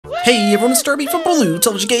Hey everyone, it's Darby from Blue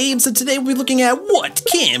BTG Games, and today we're looking at what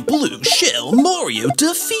can Blue Shell Mario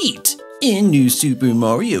defeat in New Super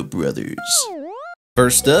Mario Bros.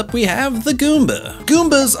 First up, we have the Goomba.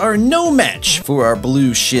 Goombas are no match for our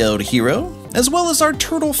blue-shelled hero, as well as our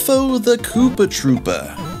turtle foe, the Koopa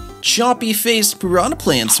Troopa. Chompy-faced piranha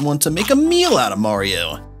plants want to make a meal out of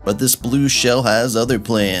Mario, but this blue shell has other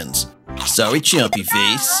plans. Sorry, Chompy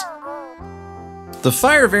Face. The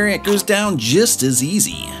fire variant goes down just as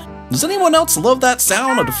easy. Does anyone else love that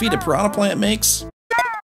sound a defeated piranha plant makes?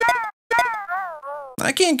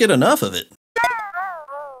 I can't get enough of it.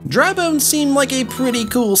 Dry bones seem like a pretty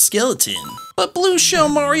cool skeleton, but Blue Shell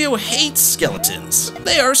Mario hates skeletons.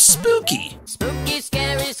 They are spooky. Spooky,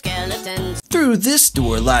 scary skeletons. Through this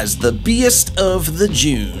door lies the beest of the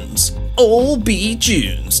Junes. Old B.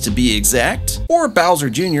 Junes, to be exact. Or Bowser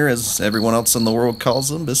Jr., as everyone else in the world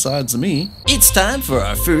calls him besides me. It's time for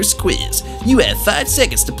our first quiz. You have 5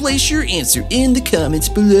 seconds to place your answer in the comments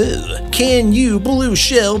below. Can you Blue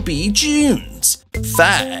Shell B. Junes?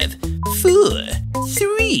 5, 4,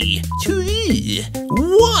 3, 2,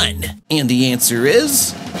 1. And the answer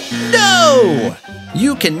is no!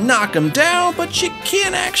 You can knock him down, but you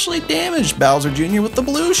can't actually damage Bowser Jr. with the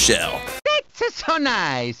blue shell. That's so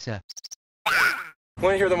nice.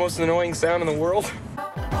 Want to hear the most annoying sound in the world?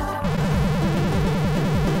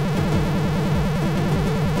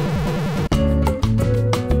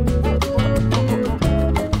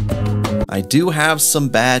 I do have some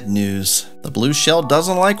bad news. The blue shell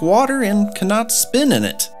doesn't like water and cannot spin in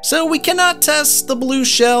it. So we cannot test the blue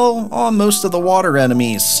shell on most of the water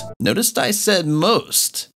enemies. Noticed I said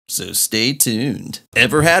most, so stay tuned.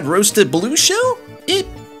 Ever had roasted blue shell? It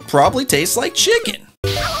probably tastes like chicken.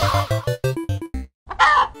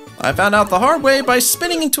 I found out the hard way by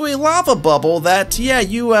spinning into a lava bubble that, yeah,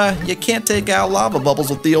 you can't take out lava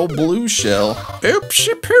bubbles with the old blue shell.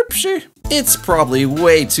 Oopsie poopsie. It's probably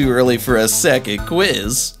way too early for a second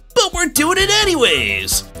quiz, but we're doing it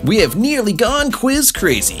anyways. We have nearly gone quiz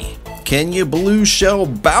crazy. Can you blue shell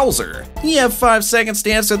Bowser? You have 5 seconds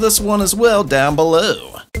to answer this one as well down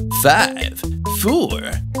below. 5,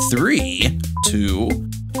 4, 3, 2,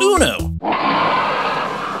 1.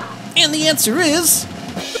 And the answer is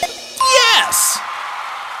yes!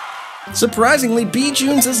 Surprisingly, B.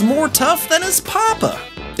 Junes is more tough than his papa.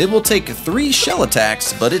 It will take 3 shell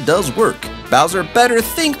attacks, but it does work. Bowser better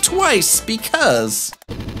think twice because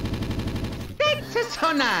That's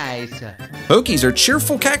so nice. Pokies are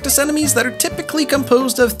cheerful cactus enemies that are typically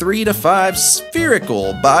composed of 3 to 5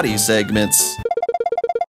 spherical body segments.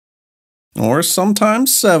 Or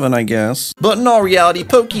sometimes 7, I guess. But in all reality,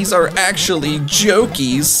 Pokies are actually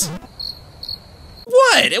jokies.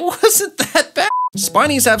 What? It wasn't that bad.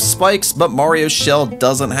 Spinies have spikes, but Mario's shell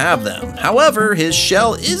doesn't have them. However, his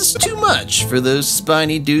shell is too much for those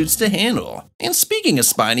spiny dudes to handle. And speaking of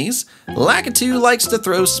spinies, Lakitu likes to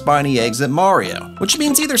throw spiny eggs at Mario, which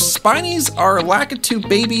means either spinies are Lakitu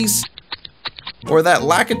babies, or that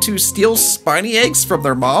Lakitu steals spiny eggs from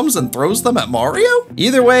their moms and throws them at Mario?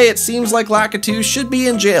 Either way, it seems like Lakitu should be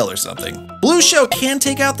in jail or something. Blue Shell can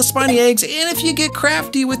take out the spiny eggs, and if you get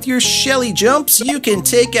crafty with your shelly jumps, you can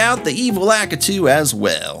take out the evil Lakitu as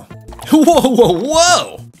well. Whoa, whoa,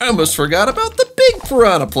 whoa! I almost forgot about the big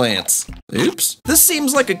piranha plants. Oops. This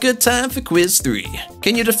seems like a good time for quiz 3.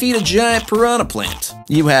 Can you defeat a giant piranha plant?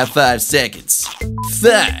 You have 5 seconds.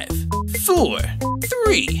 5, 4,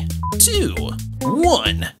 3, 2,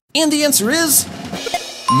 1. And the answer is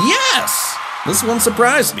yes! This one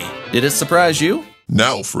surprised me. Did it surprise you?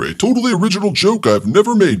 Now for a totally original joke I've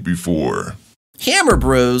never made before. Hammer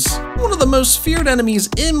Bros, one of the most feared enemies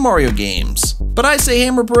in Mario games. But I say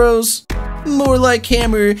Hammer Bros, more like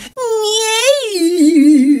Hammer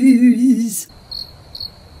Yes.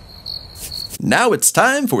 Now it's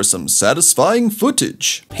time for some satisfying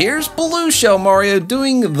footage. Here's Blue Shell Mario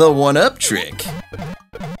doing the 1-up trick.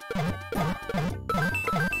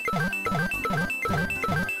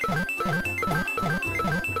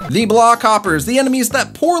 The block hoppers, the enemies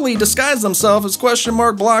that poorly disguise themselves as question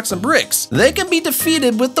mark blocks and bricks. They can be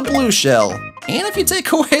defeated with the blue shell. And if you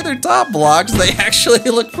take away their top blocks, they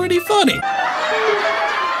actually look pretty funny.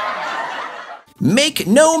 Make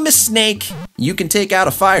no mistake, you can take out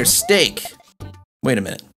a fire steak. Wait a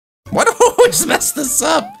minute. Why do I always mess this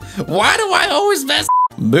up? Why do I always mess?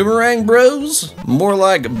 Boomerang Bros? More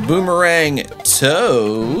like boomerang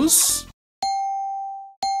toes.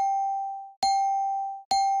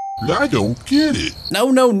 I don't get it.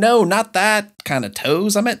 No, not that kind of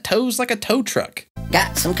toes. I meant toes like a tow truck.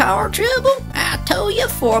 Got some car trouble? I'll tow you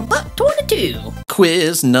for $1.22.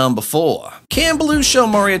 Quiz number 4. Can Blue Shell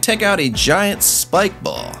Mario take out a giant spike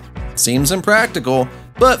ball? Seems impractical,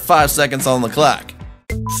 but 5 seconds on the clock.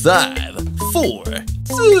 5, 4,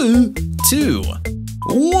 3, 2,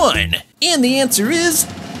 1. And the answer is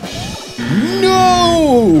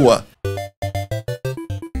no!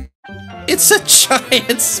 It's a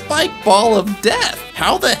giant spike ball of death.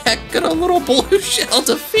 How the heck could a little blue shell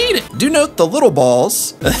defeat it? Do note the little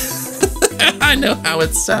balls, I know how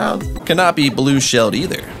it sounds, cannot be blue shelled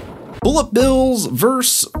either. Bullet bills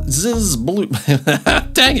versus blue,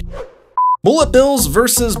 dang it. Bullet bills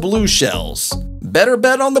versus blue shells. Better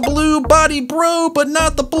bet on the blue body, bro, but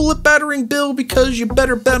not the bullet battering bill, because you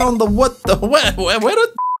better bet on the what.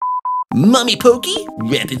 Mummy Pokey,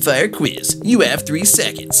 rapid fire quiz. You have 3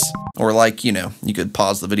 seconds. Or like, you know, you could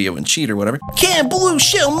pause the video and cheat or whatever. Can Blue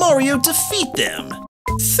Shell Mario defeat them?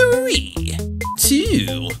 3,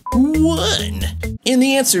 2, 1. And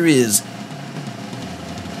the answer is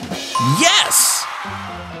yes!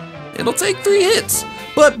 It'll take 3 hits,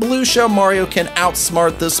 but Blue Shell Mario can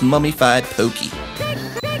outsmart this mummified Pokey.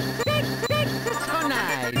 So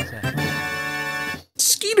nice.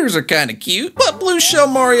 Skeeters are kinda cute, but Blue Shell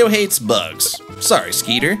Mario hates bugs. Sorry,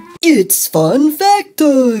 Skeeter. It's fun fact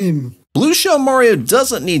time! Blue Shell Mario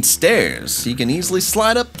doesn't need stairs. He can easily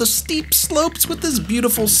slide up the steep slopes with his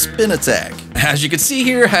beautiful spin attack. As you can see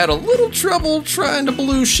here, I had a little trouble trying to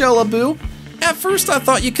Blue Shell-a-boo. At first I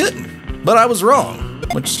thought you couldn't, but I was wrong,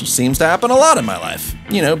 which seems to happen a lot in my life.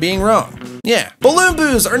 You know, being wrong. Yeah, balloon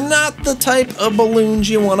boos are not the type of balloons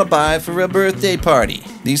you want to buy for a birthday party.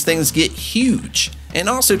 These things get huge and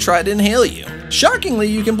also try to inhale you. Shockingly,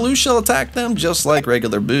 you can blue shell attack them just like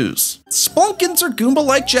regular boos. Splunkins are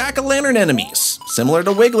Goomba-like jack-o'-lantern enemies. Similar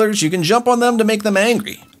to Wigglers, you can jump on them to make them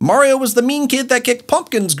angry. Mario was the mean kid that kicked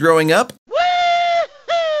pumpkins growing up.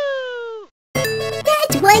 Woohoo!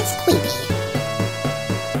 That was creepy.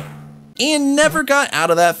 And never got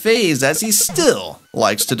out of that phase, as he still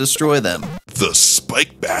likes to destroy them. The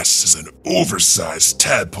spike bass is an oversized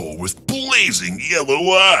tadpole with blazing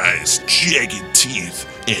yellow eyes, jagged teeth,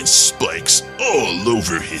 and spikes all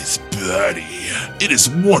over his body. It is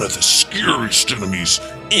one of the scariest enemies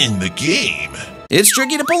in the game. It's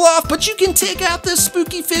tricky to pull off, but you can take out this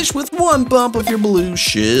spooky fish with one bump of your blue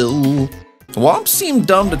shell. Womps seemed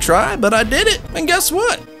dumb to try, but I did it. And guess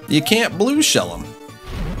what? You can't blue shell them.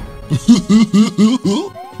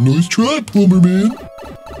 Nice try, Plumber Man.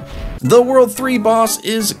 The World 3 boss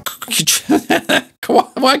is...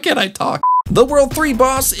 Why can't I talk? The World 3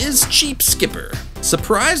 boss is Cheap Skipper.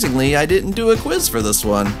 Surprisingly, I didn't do a quiz for this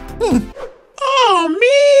one. Oh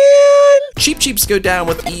man! Cheap Cheeps go down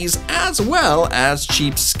with ease, as well as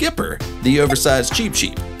Cheap Skipper, the oversized Cheap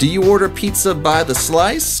Cheep. Do you order pizza by the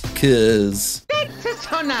slice? Cause... That's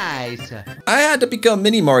so nice. I had to become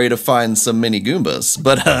Mini Mario to find some Mini Goombas,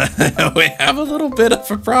 but we have a little bit of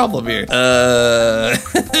a problem here.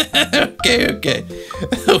 Okay.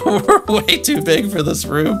 We're way too big for this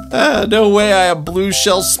room. No way I have blue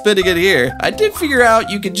shell spinning it here. I did figure out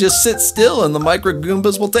you could just sit still and the Micro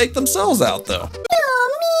Goombas will take themselves out though.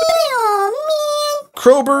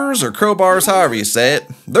 Crowbars or crowbars, however you say it,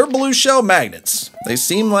 they're blue shell magnets. They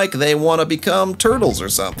seem like they want to become turtles or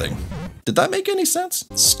something. Did that make any sense?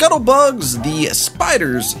 Scuttlebugs, the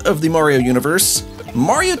spiders of the Mario universe.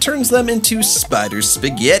 Mario turns them into spider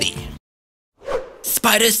spaghetti.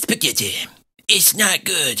 Spider spaghetti. It's not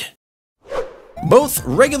good. Both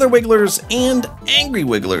regular Wigglers and angry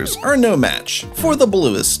Wigglers are no match for the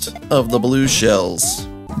bluest of the blue shells.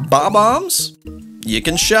 Bob-ombs? You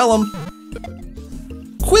can shell them.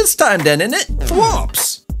 Quiz time then, isn't it?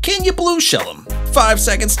 Thwomps. Can you blue shell them? 5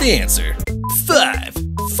 seconds to answer. 5,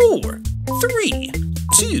 4, 3,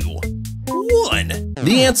 2, 1.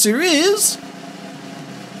 The answer is...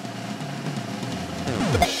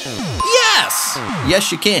 yes!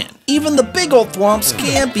 Yes, you can. Even the big old thwomps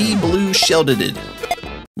can be blue shelled-ed,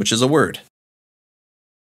 which is a word.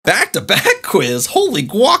 Back-to-back quiz? Holy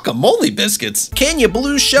guacamole biscuits! Can you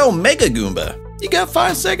blue shell Mega Goomba? You got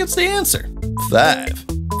 5 seconds to answer. 5,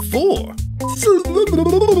 4,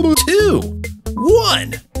 2,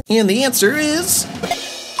 1. And the answer is...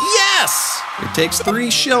 yes! It takes 3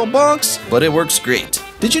 shell bonks, but it works great.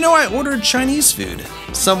 Did you know I ordered Chinese food?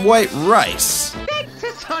 Some white rice.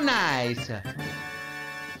 That's so nice.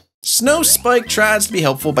 Snow Spike tries to be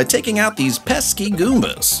helpful by taking out these pesky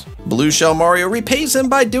Goombas. Blue Shell Mario repays him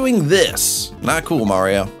by doing this. Not cool,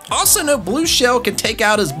 Mario. Also note Blue Shell can take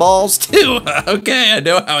out his balls too. Okay, I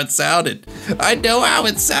know how it sounded.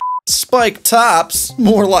 Spike tops,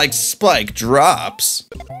 more like spike drops.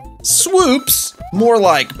 Swoops, more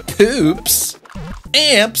like poops.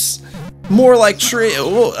 Amps, more like tree.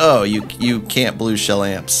 Oh, you can't blue shell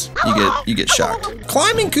amps. You get shocked.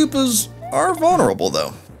 Climbing Koopas are vulnerable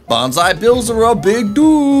though. Bonsai Bills are a big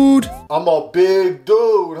dude. I'm a big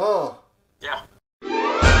dude, huh?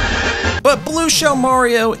 But Blue Shell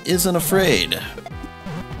Mario isn't afraid.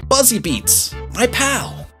 Buzzy Beats, my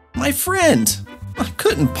pal, my friend. I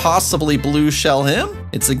couldn't possibly Blue Shell him.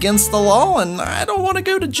 It's against the law and I don't want to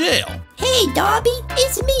go to jail. Hey, Darby,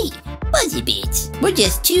 it's me, Buzzy Beats. We're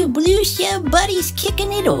just two blue shell buddies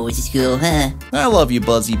kicking it old school, huh? I love you,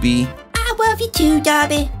 Buzzy B. I love you too,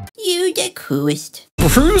 Darby. You the coolest.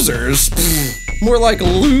 Bruisers? Pfft, more like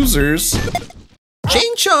losers.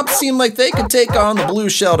 Chain Chomp seem like they could take on the Blue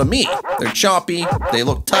Shell to me. They're choppy, they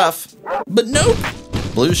look tough, but nope.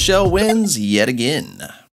 Blue Shell wins yet again.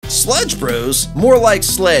 Sledge Bros, more like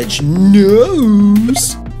Sledge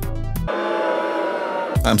Nose.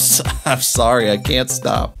 I'm sorry, I can't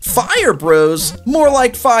stop. Fire Bros, more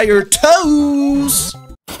like Fire Toes.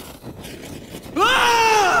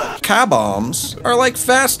 Ka-bombs are like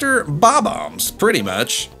faster bob-bombs, pretty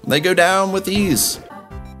much. They go down with ease.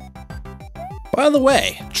 By the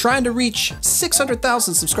way, trying to reach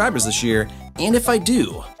 600,000 subscribers this year, and if I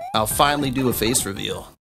do, I'll finally do a face reveal.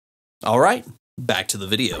 Alright, back to the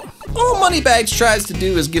video. All Moneybags tries to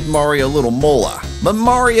do is give Mario a little mola, but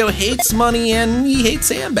Mario hates money and he hates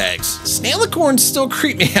sandbags. Snailicorns still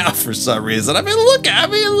creep me out for some reason. I mean, look at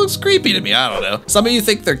me, it looks creepy to me, I don't know. Some of you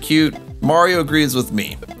think they're cute, Mario agrees with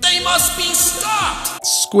me. They must be stopped!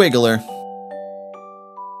 Squiggler.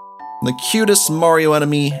 The cutest Mario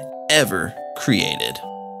enemy ever created.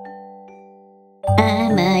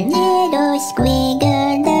 I'm a little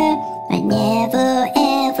squiggler. I never,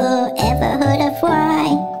 ever, ever heard of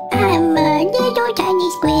why. I'm a little tiny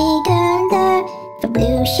squiggler. If a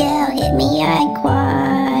blue shell hit me, I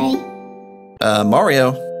cry.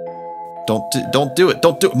 Mario. Don't do it.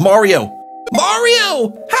 Don't do it. Mario!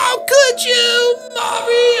 Mario! How could you,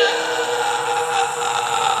 Mario?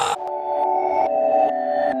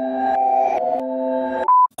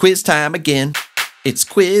 Quiz time again. It's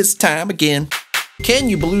quiz time again. Can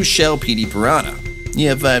you Blue Shell PD Piranha? You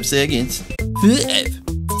have 5 seconds. 5,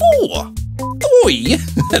 4, 3,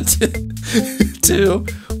 2,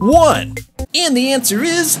 1. And the answer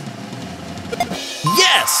is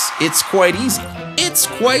yes! It's quite easy. It's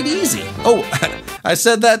quite easy. Oh, I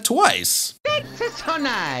said that twice. It's so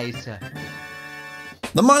nice.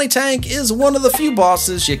 The Monty Tank is one of the few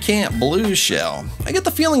bosses you can't Blue Shell. I get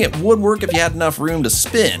the feeling it would work if you had enough room to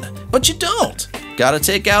spin, but you don't. Gotta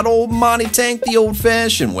take out old Monty Tank the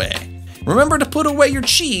old-fashioned way. Remember to put away your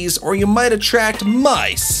cheese or you might attract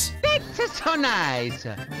mice. It's so nice.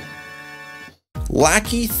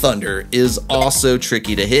 Lackey Thunder is also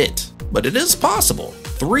tricky to hit, but it is possible.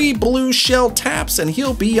 3 Blue Shell taps and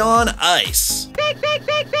he'll be on ice.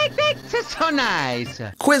 It's so nice.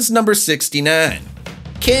 Quiz number 69.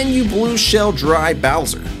 Can you Blue Shell Dry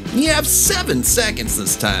Bowser? You have 7 seconds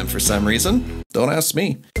this time for some reason. Don't ask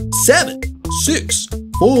me. 7, 6,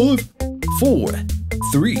 5, 4,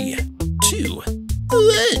 3, 2,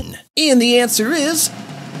 1. And the answer is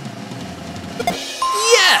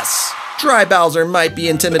yes! Dry Bowser might be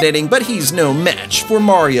intimidating, but he's no match for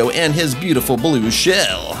Mario and his beautiful Blue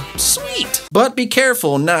Shell. Sweet! But be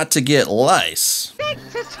careful not to get lice.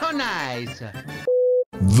 It's so nice.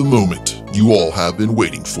 The moment you all have been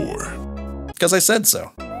waiting for. Because I said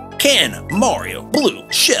so. Can Mario Blue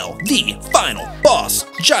Shell the final boss,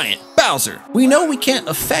 Giant Bowser? We know we can't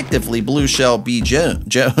effectively Blue Shell B.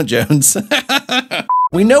 Jones.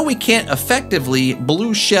 We know we can't effectively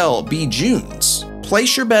Blue Shell B. Junes.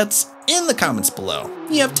 Place your bets in the comments below.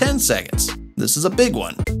 You have 10 seconds. This is a big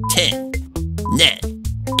one. 10, 9,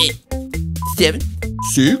 8, 7,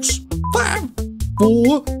 6, 5,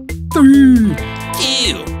 4, 3, 2,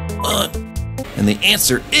 1. And the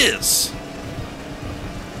answer is...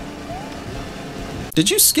 Did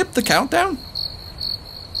you skip the countdown?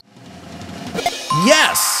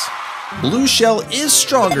 Yes! Blue Shell is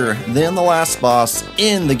stronger than the last boss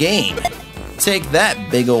in the game. Take that,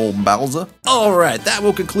 big old Bowser. Alright, that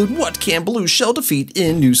will conclude what can Blue Shell defeat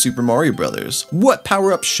in New Super Mario Bros. What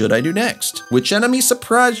power-up should I do next? Which enemy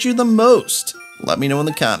surprised you the most? Let me know in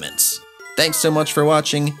the comments. Thanks so much for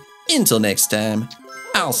watching. Until next time,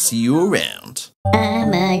 I'll see you around.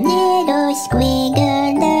 I'm a little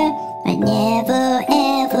squiggler. I never,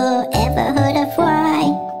 ever, ever heard of why.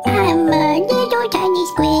 I'm a little tiny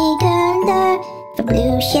squiggler. If a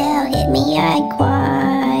blue shell hit me, I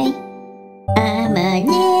cry.